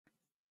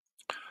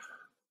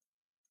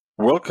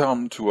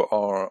Welcome to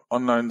our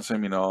online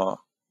seminar,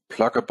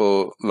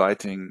 Pluggable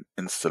Lighting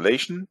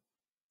Installation.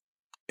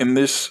 In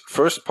this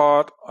first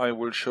part, I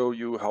will show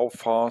you how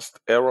fast,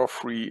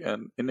 error-free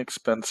and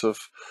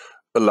inexpensive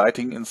a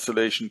lighting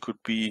installation could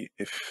be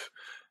if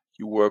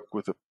you work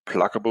with a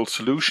pluggable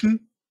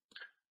solution.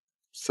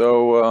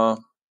 So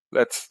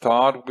let's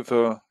start with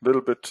a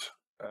little bit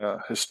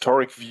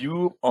historic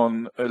view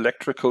on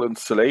electrical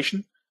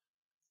installation.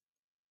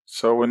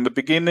 So in the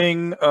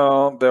beginning,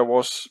 there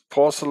was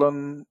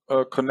porcelain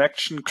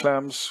connection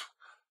clamps,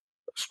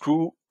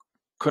 screw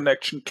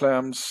connection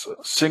clamps,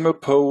 single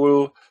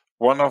pole.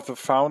 One of the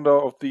founder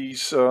of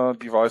these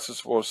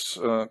devices was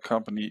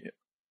company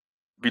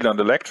Wieland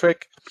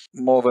Electric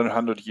more than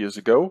 100 years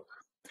ago.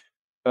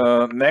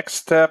 Next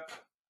step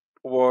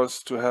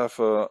was to have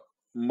a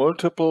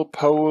multiple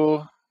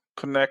pole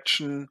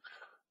connection,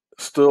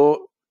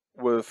 still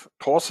with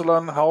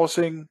porcelain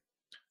housing,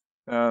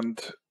 and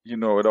you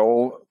know it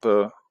all.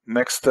 The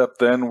next step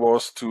then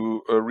was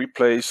to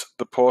replace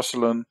the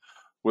porcelain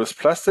with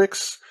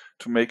plastics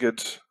to make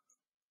it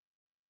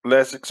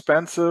less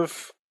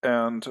expensive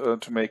and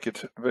to make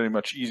it very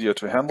much easier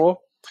to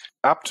handle.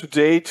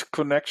 Up-to-date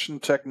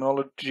connection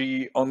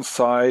technology on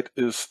site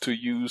is to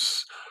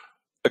use,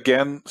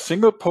 again,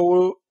 single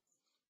pole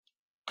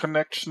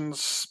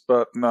connections,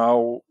 but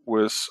now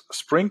with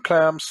spring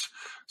clamps,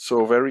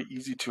 so very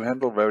easy to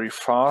handle, very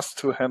fast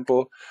to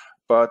handle.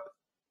 But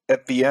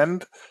at the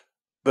end,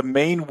 the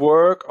main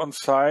work on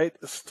site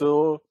is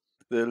still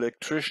the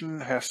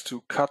electrician has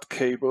to cut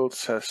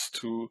cables, has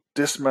to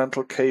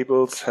dismantle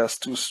cables, has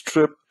to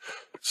strip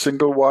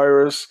single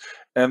wires,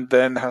 and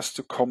then has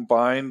to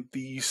combine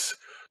these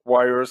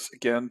wires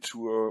again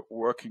to a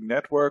working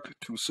network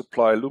to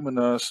supply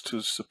luminaires,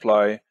 to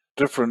supply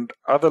different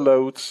other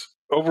loads.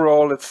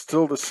 Overall, it's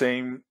still the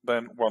same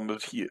than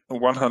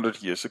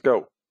 100 years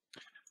ago.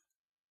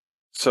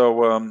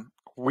 So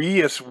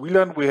we as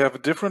Wieland, we have a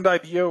different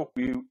idea.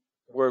 We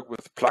work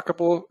with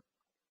pluggable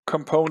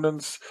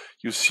components.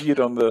 You see it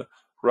on the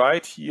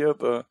right here.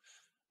 The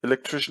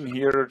electrician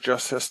here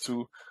just has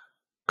to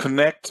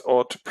connect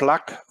or to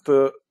plug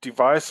the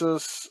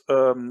devices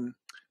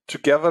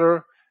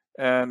together,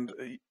 and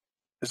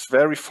it's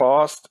very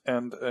fast,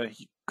 and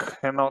he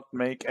cannot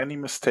make any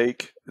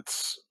mistake.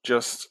 It's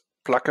just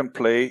plug and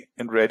play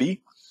and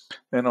ready.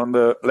 And on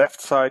the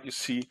left side, you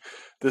see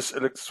this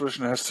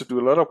electrician has to do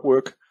a lot of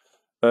work,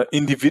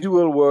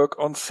 individual work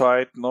on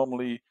site,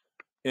 normally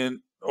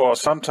in or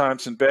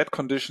sometimes in bad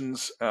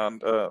conditions,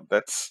 and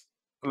that's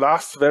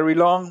lasts very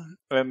long,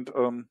 and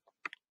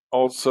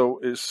also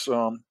is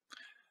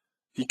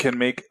he can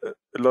make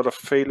a lot of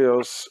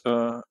failures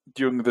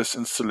during this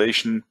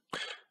installation.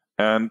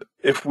 And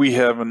if we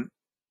have an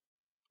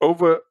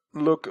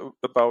overlook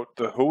about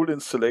the whole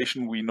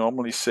installation, we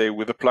normally say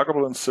with a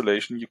pluggable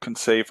installation you can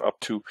save up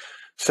to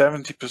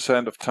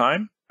 70% of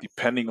time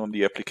depending on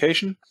the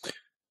application.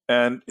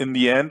 And in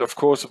the end, of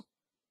course, a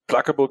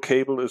pluggable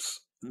cable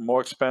is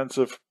more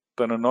expensive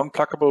than a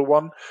non-pluggable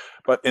one,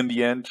 but in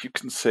the end you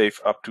can save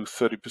up to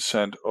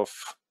 30%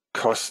 of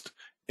cost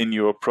in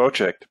your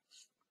project.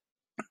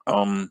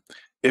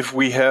 If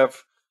we have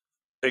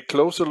a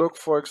closer look,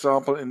 for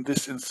example, in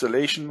this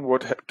installation,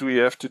 what do you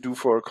have to do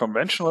for a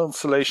conventional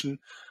installation?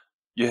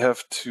 You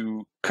have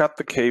to cut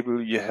the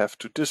cable, you have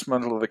to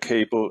dismantle the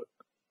cable,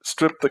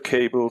 strip the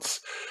cables,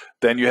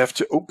 then you have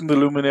to open the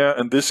luminaire.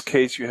 In this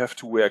case, you have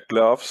to wear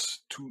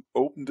gloves to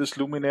open this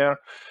luminaire.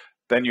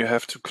 Then you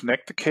have to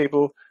connect the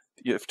cable,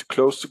 you have to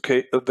close the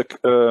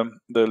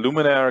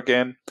luminaire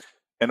again.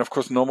 And of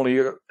course, normally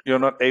you're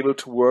not able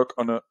to work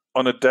on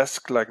a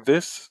desk like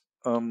this.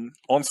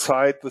 On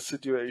site, the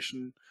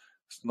situation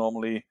is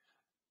normally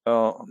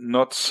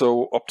not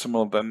so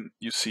optimal than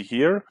you see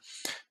here.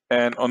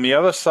 And on the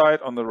other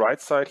side, on the right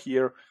side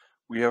here,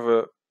 we have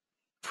a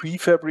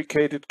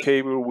prefabricated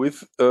cable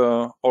with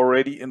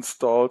already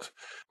installed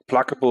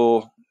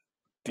pluggable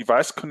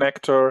device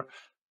connector,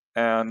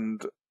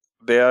 and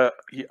there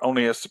he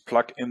only has to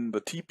plug in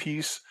the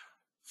T-piece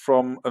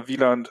from a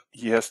Wieland.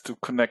 He has to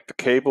connect the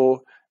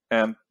cable,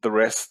 and the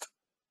rest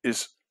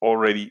is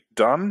already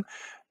done.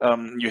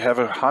 You have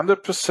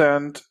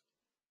 100%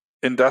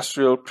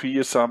 industrial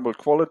pre-assembled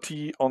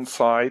quality on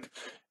site,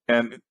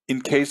 and in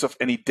case of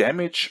any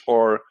damage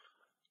or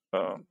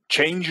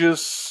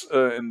changes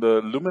in the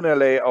luminaire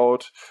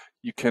layout,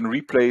 you can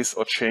replace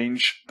or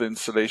change the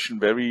installation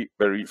very,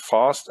 very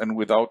fast and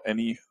without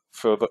any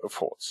further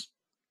efforts.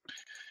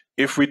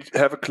 If we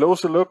have a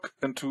closer look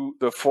into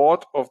the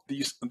fault of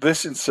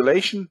this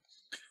installation,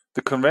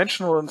 the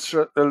conventional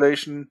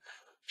installation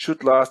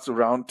should last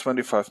around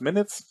 25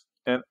 minutes.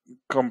 And in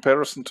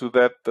comparison to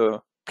that,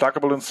 the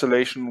pluggable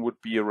installation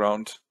would be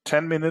around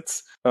 10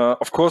 minutes.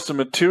 Of course, the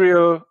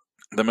material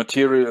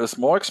is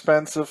more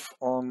expensive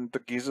on the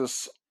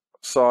Giesers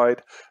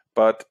side,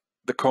 but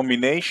the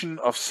combination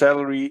of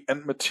salary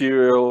and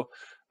material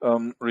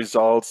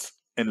results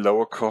in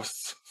lower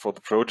costs for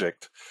the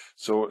project.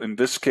 So in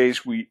this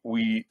case,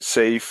 we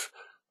save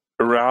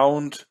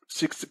around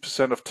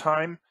 60% of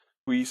time.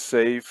 We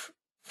save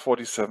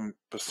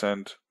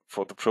 47%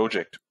 for the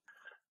project.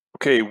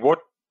 Okay, what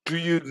do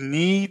you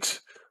need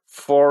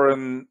for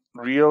a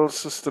real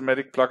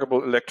systematic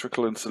pluggable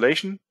electrical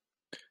installation?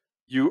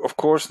 You, of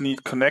course, need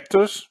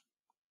connectors.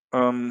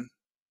 The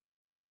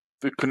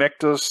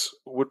connectors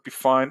would be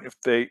fine if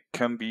they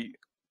can be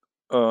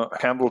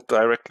handled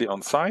directly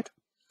on site.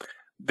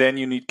 Then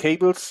you need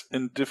cables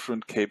in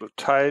different cable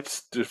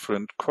types,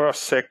 different cross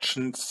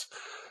sections,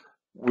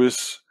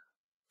 with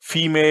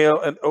female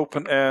and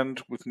open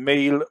end, with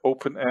male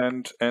open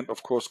end, and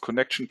of course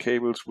connection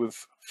cables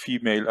with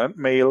female and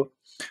male.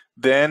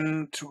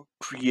 Then to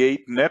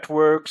create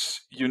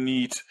networks, you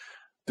need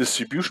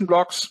distribution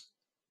blocks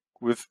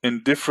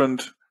in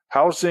different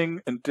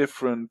housing and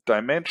different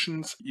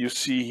dimensions. You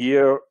see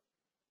here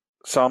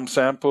some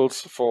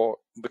samples for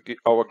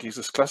our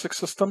Genesis Classic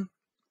system.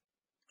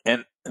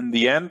 And in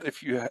the end,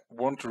 if you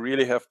want to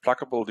really have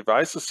pluggable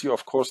devices, you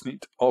of course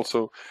need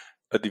also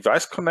a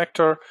device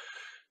connector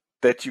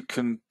that you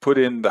can put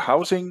in the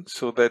housing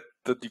so that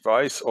the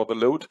device or the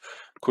load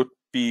could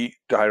be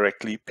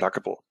directly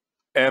pluggable.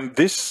 And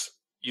this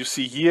you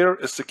see here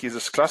is the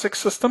Genesis Classic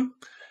system.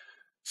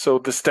 So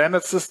the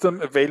standard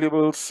system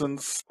available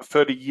since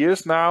 30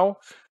 years now.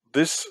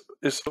 This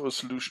is a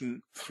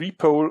solution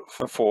 3-pole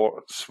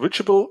for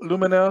switchable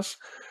luminaires.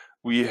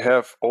 We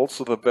have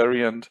also the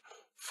variant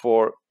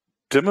for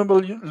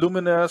dimmable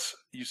luminaires.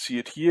 You see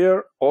it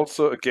here.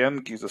 Also,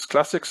 again, Genesis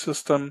Classic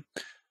system.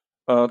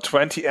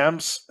 20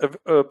 amps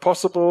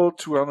possible,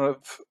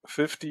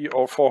 250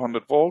 or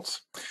 400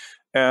 volts.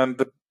 And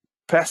the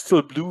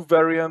pastel blue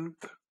variant,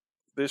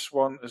 this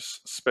one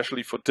is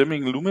especially for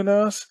dimming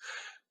luminaires.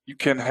 You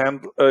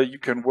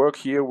can work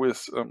here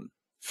with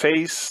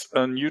phase,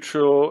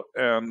 neutral,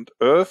 and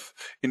earth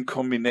in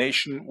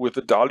combination with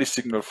a Dali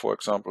signal, for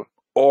example.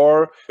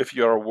 Or if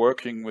you are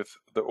working with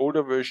the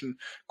older version,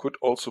 could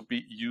also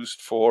be used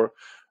for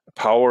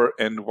power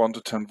and 1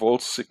 to 10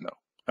 volts signal,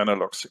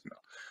 analog signal.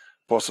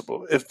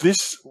 Possible. If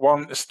this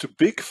one is too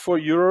big for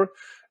your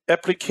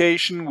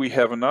application, we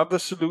have another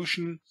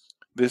solution.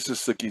 This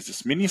is the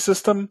Genesis Mini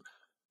system.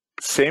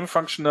 Same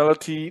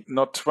functionality,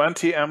 not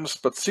 20 amps,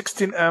 but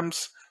 16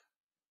 amps.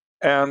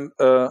 And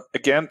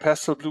again,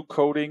 pastel blue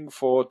coating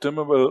for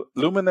dimmable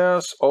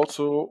luminaires.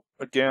 Also,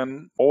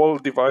 again, all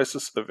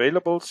devices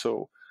available.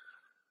 So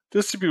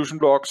distribution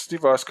blocks,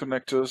 device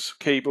connectors,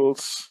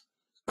 cables,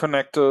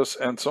 connectors,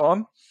 and so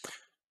on.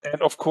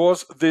 And of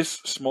course, this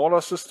smaller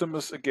system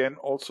is again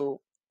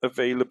also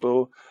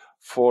available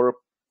for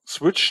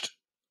switched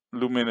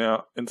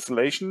luminaire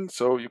installation.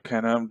 So you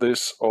can have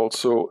this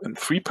also in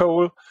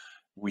 3-pole.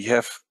 We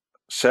have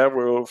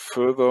several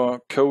further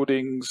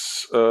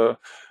codings,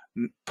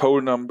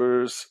 pole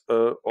numbers,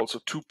 also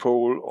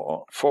 2-pole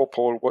or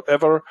 4-pole,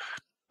 whatever,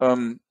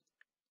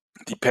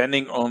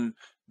 depending on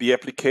the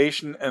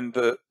application and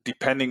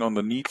depending on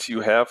the needs you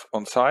have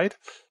on site.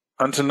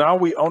 Until now,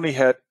 we only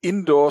had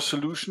indoor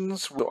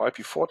solutions with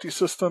IP40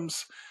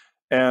 systems.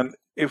 And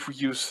if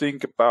you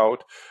think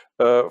about,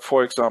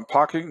 for example,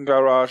 parking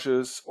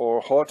garages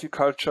or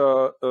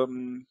horticulture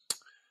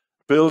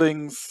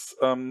buildings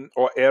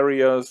or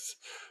areas,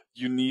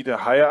 you need a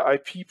higher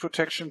IP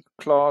protection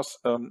class.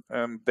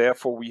 And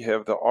therefore, we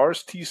have the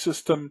RST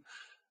system.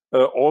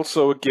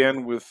 Also,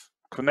 again, with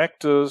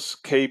connectors,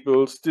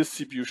 cables,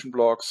 distribution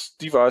blocks,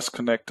 device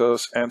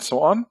connectors, and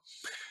so on.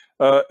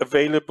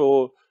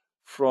 Available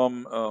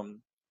from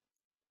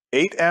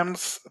 8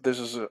 amps, this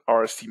is a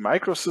RST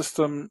micro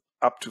system,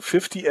 up to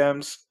 50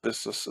 amps,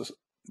 this is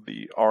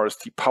the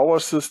RST power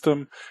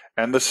system,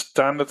 and the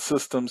standard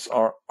systems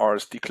are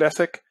RST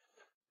Classic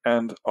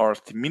and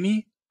RST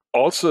Mini.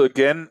 Also,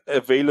 again,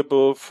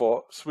 available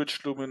for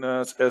switched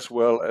luminaires as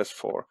well as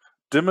for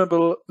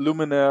dimmable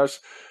luminaires.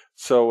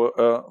 So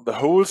the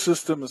whole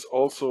system is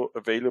also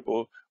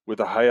available with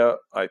a higher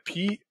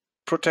IP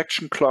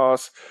protection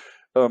class.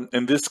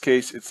 In this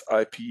case, it's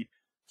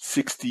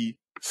IP66,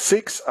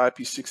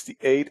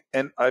 IP68,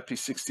 and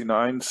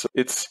IP69. So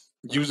it's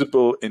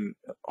usable in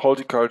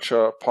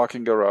horticulture,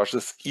 parking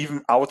garages,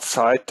 even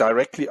outside,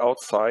 directly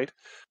outside.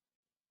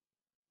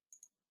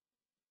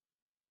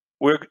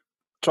 We're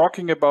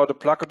talking about a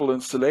pluggable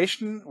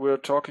installation. We're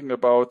talking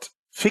about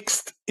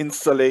fixed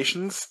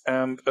installations,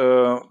 and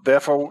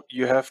therefore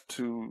you have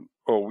to,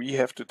 or we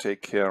have to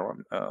take care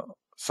on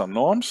some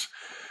norms.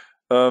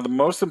 The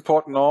most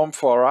important norm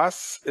for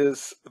us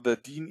is the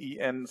DIN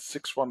EN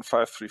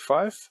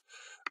 61535,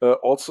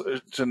 also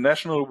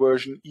international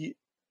version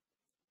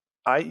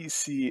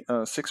IEC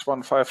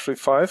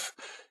 61535.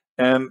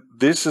 And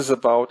this is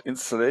about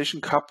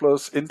installation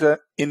couplers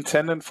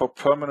intended for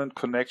permanent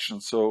connection.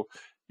 So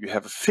you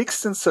have a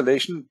fixed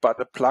installation, but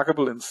a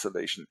pluggable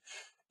installation.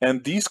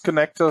 And these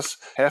connectors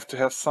have to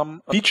have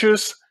some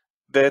features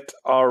that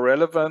are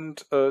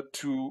relevant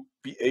to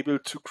be able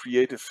to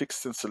create a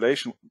fixed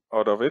installation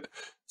out of it.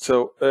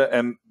 So,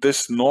 and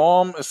this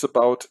norm is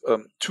about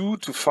 2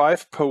 to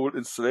 5-pole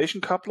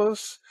installation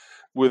couplers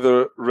with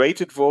a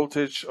rated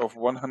voltage of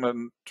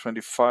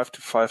 125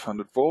 to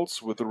 500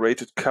 volts, with a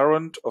rated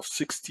current of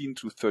 16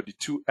 to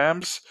 32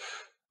 amps,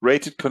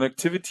 rated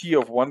connectivity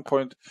of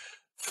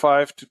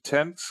 1.5 to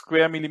 10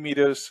 square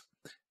millimeters,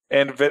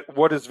 And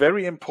what is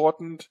very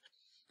important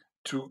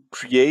to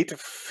create a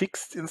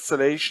fixed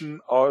installation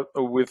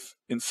with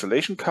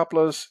installation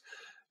couplers,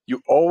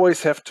 you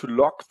always have to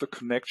lock the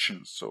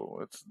connection.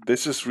 So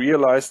this is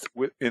realized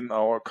within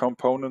our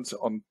components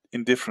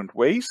in different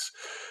ways,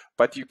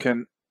 but you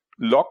can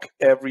lock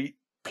every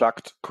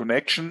plugged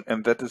connection,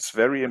 and that is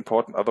very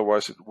important.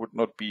 Otherwise, it would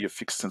not be a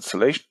fixed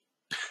installation.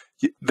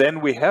 Then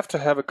we have to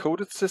have a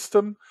coded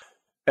system,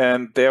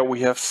 and there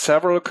we have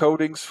several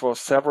coatings for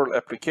several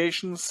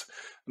applications,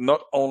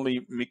 not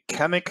only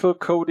mechanical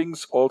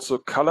coatings, also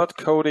colored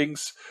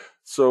coatings,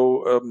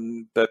 so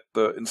that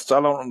the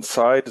installer on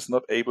site is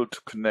not able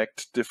to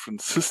connect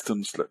different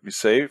systems. Let me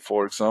say,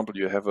 for example,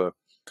 you have a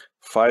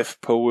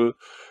 5-pole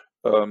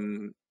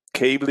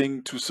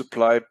cabling to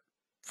supply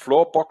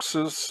floor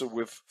boxes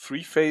with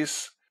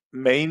 3-phase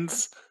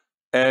mains,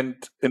 and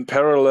in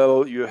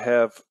parallel you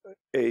have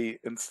a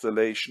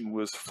installation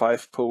with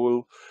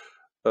 5-pole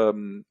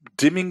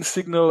dimming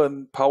signal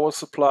and power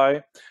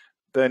supply.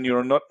 Then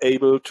you're not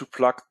able to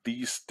plug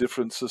these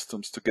different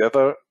systems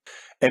together.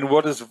 And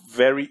what is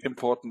very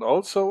important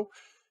also,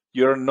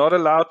 you're not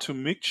allowed to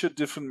mix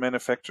different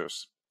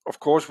manufacturers. Of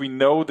course, we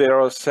know there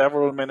are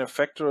several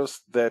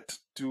manufacturers that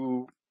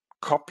do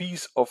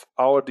copies of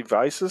our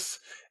devices,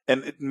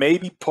 and it may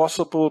be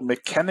possible,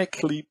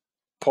 mechanically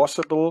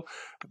possible,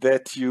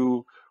 that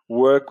you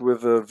work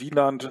with a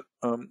Wieland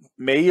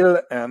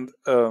male and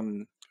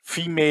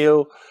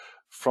female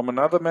from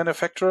another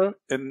manufacturer,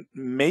 and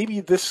maybe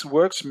this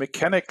works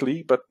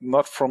mechanically but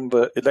not from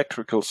the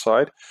electrical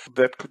side.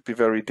 That could be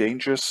very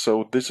dangerous,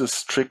 so this is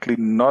strictly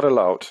not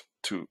allowed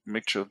to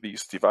mix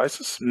these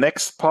devices.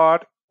 Next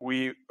part,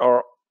 we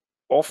are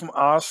often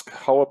asked,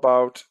 how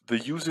about the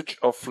usage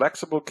of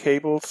flexible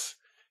cables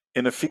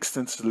in a fixed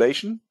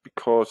installation,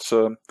 because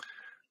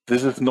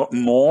this is not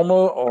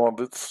normal, or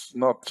it's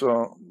not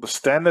the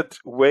standard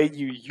way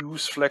you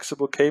use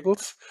flexible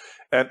cables.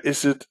 And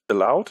is it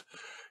allowed?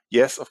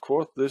 Yes, of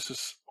course, this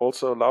is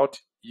also allowed.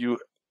 You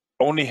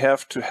only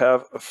have to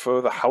have a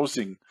further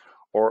housing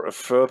or a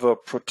further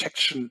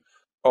protection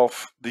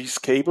of these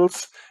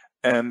cables.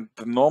 And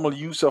the normal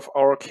use of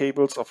our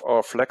cables, of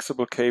our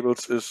flexible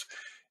cables, is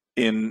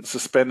in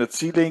suspended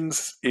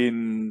ceilings,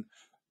 in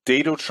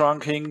dado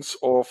trunkings,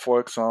 or for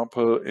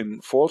example,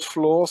 in false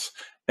floors.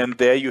 And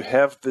there you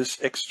have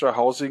this extra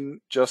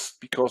housing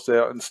just because they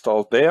are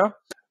installed there.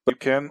 But you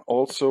can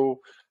also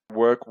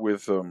work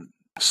with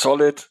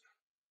solid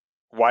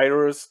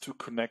wires to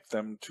connect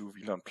them to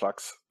Wieland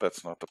plugs.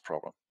 That's not the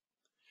problem.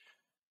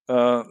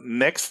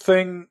 Next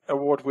thing,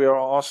 what we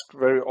are asked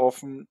very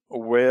often,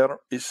 where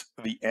is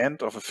the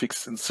end of a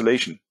fixed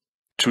installation?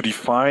 To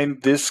define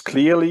this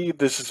clearly,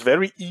 this is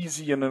very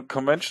easy in a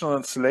conventional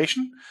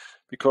installation,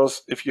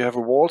 because if you have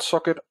a wall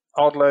socket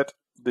outlet,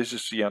 this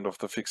is the end of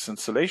the fixed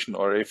installation.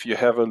 Or if you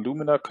have a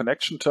luminaire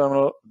connection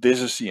terminal, this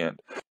is the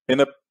end. In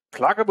a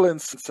pluggable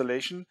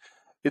installation,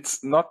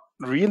 it's not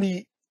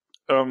really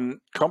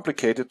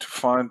complicated to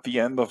find the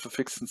end of the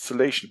fixed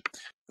installation.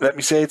 Let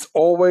me say, it's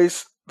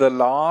always the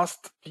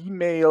last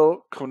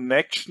female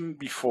connection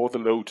before the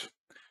load.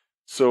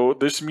 So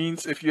this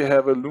means if you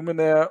have a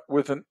luminaire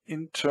with an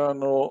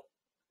internal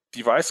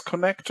device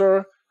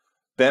connector,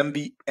 then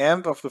the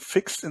end of the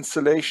fixed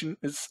installation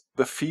is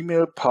the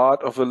female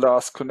part of the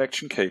last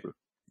connection cable.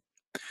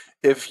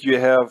 If you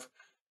have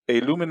a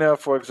luminaire,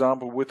 for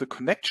example, with a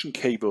connection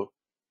cable,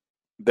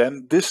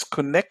 then this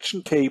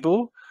connection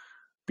cable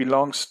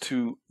belongs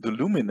to the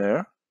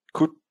luminaire,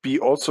 could be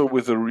also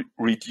with a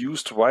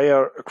reduced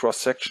wire cross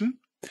section,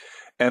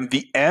 and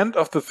the end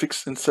of the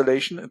fixed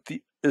installation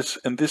is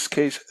in this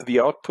case the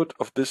output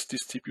of this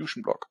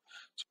distribution block.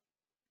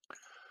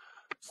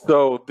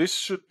 So this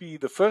should be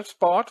the first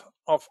part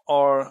of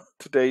our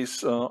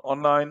today's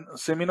online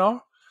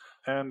seminar,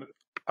 and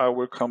I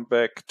will come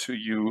back to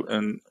you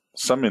in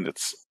some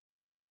minutes.